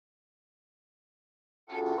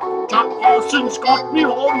Jack Parsons got me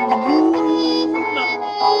on the moon.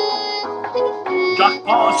 Jack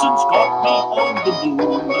Parsons got me on the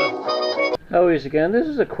moon. How is again? This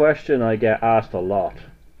is a question I get asked a lot,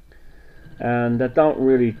 and I don't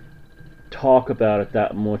really talk about it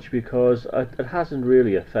that much because it hasn't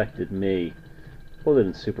really affected me, other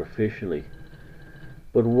than superficially.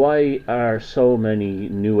 But why are so many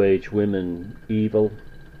New Age women evil,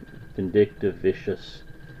 vindictive, vicious,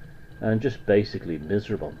 and just basically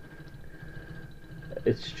miserable?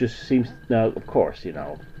 It just seems, now of course, you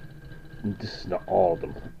know, this is not all of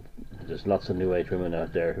them. There's lots of New Age women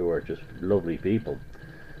out there who are just lovely people,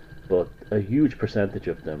 but a huge percentage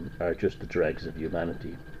of them are just the dregs of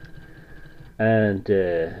humanity. And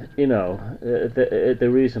you know, the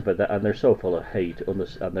reason for that, and they're so full of hate, and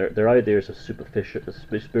their ideas of superficial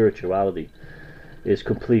spirituality is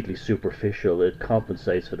completely superficial. It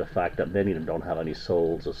compensates for the fact that many of them don't have any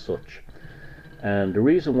souls as such. And the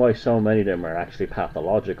reason why so many of them are actually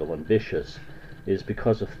pathological and vicious is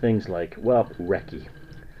because of things like, well, Reiki.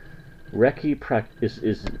 Reiki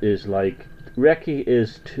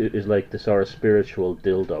is like the sort of spiritual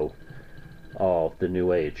dildo of the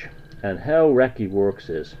New Age. And how Reiki works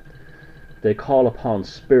is they call upon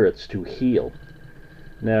spirits to heal.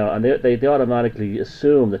 Now, and they automatically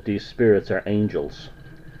assume that these spirits are angels.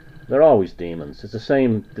 They're always demons. It's the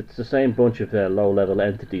same bunch of low-level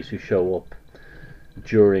entities who show up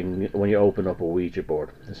when you open up a Ouija board.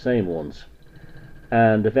 The same ones.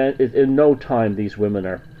 And in no time these women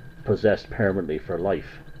are possessed permanently for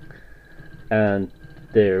life, and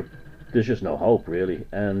there's just no hope really,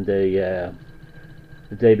 and they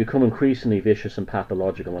become increasingly vicious and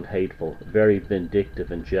pathological and hateful, very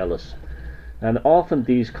vindictive and jealous. And often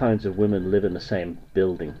these kinds of women live in the same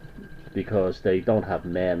building because they don't have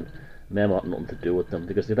men want nothing to do with them,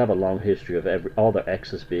 because they have a long history of all their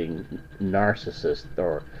exes being narcissists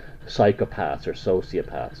or psychopaths or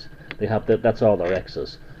sociopaths. That's all their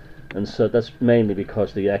exes. And so that's mainly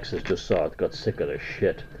because the exes just got sick of their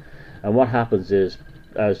shit. And what happens is,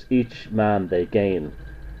 as each man they gain,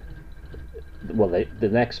 well, the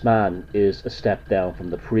next man is a step down from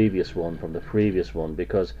the previous one,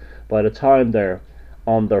 because by the time they're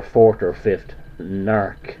on their fourth or fifth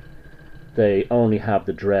narc, they only have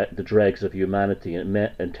the dregs of humanity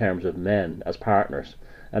in terms of men as partners.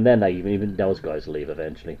 And then even those guys leave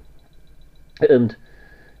eventually. And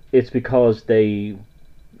it's because they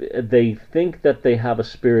think that they have a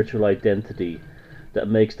spiritual identity that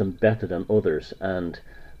makes them better than others, and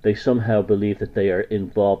they somehow believe that they are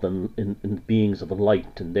involved in beings of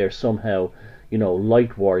light, and they're somehow, you know,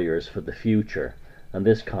 light warriors for the future, and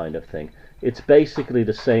this kind of thing. It's basically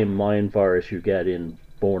the same mind virus you get in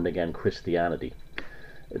born again Christianity.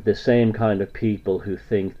 The same kind of people who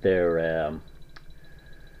think they're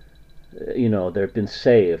you know, they've been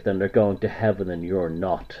saved and they're going to heaven and you're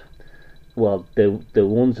not. Well, the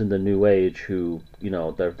ones in the New Age who, you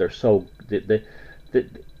know, they're so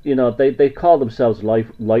you know, they call themselves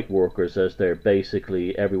light workers, as they're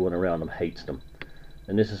basically everyone around them hates them,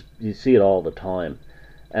 and you see it all the time.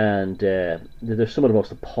 And they're some of the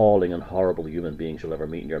most appalling and horrible human beings you'll ever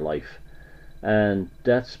meet in your life. And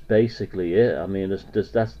that's basically it. I mean, the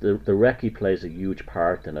Reiki plays a huge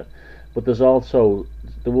part in it, but there's also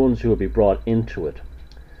the ones who will be brought into it.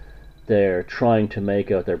 They're trying to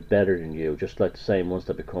make out they're better than you, just like the same ones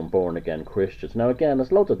that become born again Christians. Now again,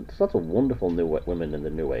 there's lots of wonderful women in the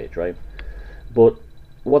New Age, right? But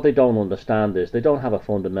what they don't understand is they don't have a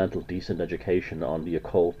fundamental decent education on the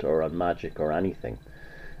occult or on magic or anything,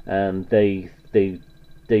 and they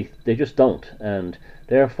just don't, and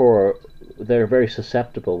therefore they're very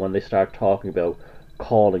susceptible when they start talking about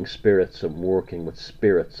calling spirits and working with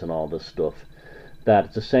spirits and all this stuff. That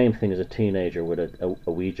it's the same thing as a teenager with a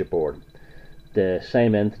Ouija board. The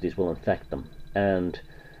same entities will infect them. And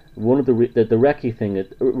one of the Reiki thing,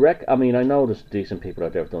 I mean, I know there's decent people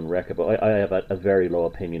out there who've done Reiki, but I have a very low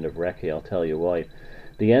opinion of Reiki. I'll tell you why.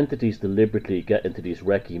 The entities deliberately get into these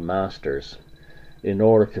Reiki masters in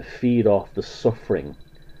order to feed off the suffering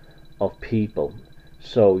of people.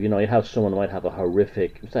 So, you know, you have someone who might have a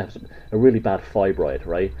really bad fibroid,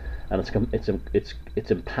 right? And it's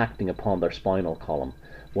impacting upon their spinal column.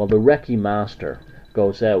 Well, the Reiki master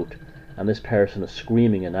goes out, and this person is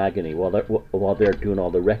screaming in agony while they're doing all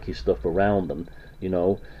the Reiki stuff around them, you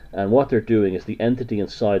know. And what they're doing is the entity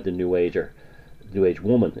inside the New Age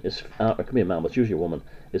woman is, it could be a man, but it's usually a woman,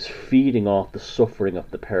 is feeding off the suffering of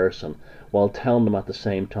the person, while telling them at the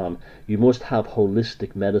same time, you must have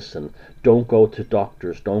holistic medicine. Don't go to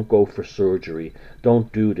doctors. Don't go for surgery.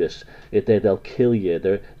 Don't do this. They'll kill you.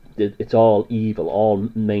 it's all evil. All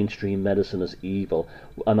mainstream medicine is evil,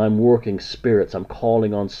 and I'm working spirits. I'm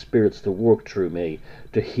calling on spirits to work through me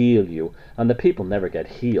to heal you, and the people never get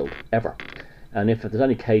healed ever. And if there's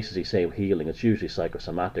any cases he say of healing, it's usually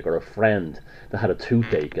psychosomatic, or a friend that had a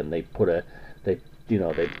toothache and they put a they you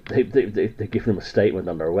know they give them a statement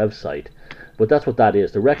on their website. But that's what that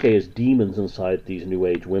is. The Reke is demons inside these New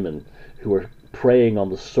Age women who are preying on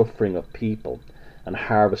the suffering of people and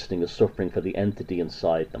harvesting the suffering for the entity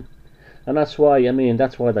inside them. And that's why, I mean,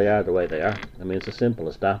 that's why they are the way they are. I mean, it's as simple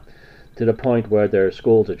as that. To the point where their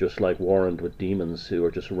skulls are just like warrened with demons who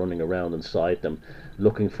are just running around inside them,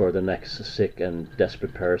 looking for the next sick and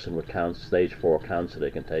desperate person with stage 4 cancer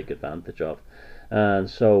they can take advantage of. And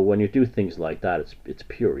so when you do things like that, it's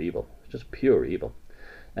pure evil. It's just pure evil.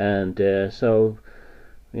 And so,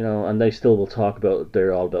 you know, and they still will talk about,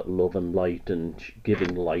 they're all about love and light and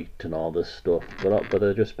giving light and all this stuff, but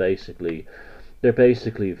they're just basically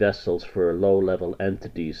vessels for low-level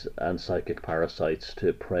entities and psychic parasites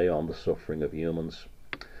to prey on the suffering of humans.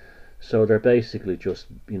 So they're basically just,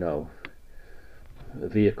 you know,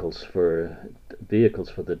 vehicles for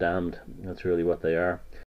the damned. That's really what they are.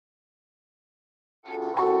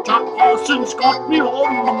 Jack Parsons got me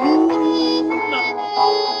on the moon.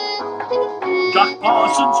 Jack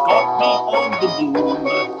Parsons got me on the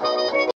moon.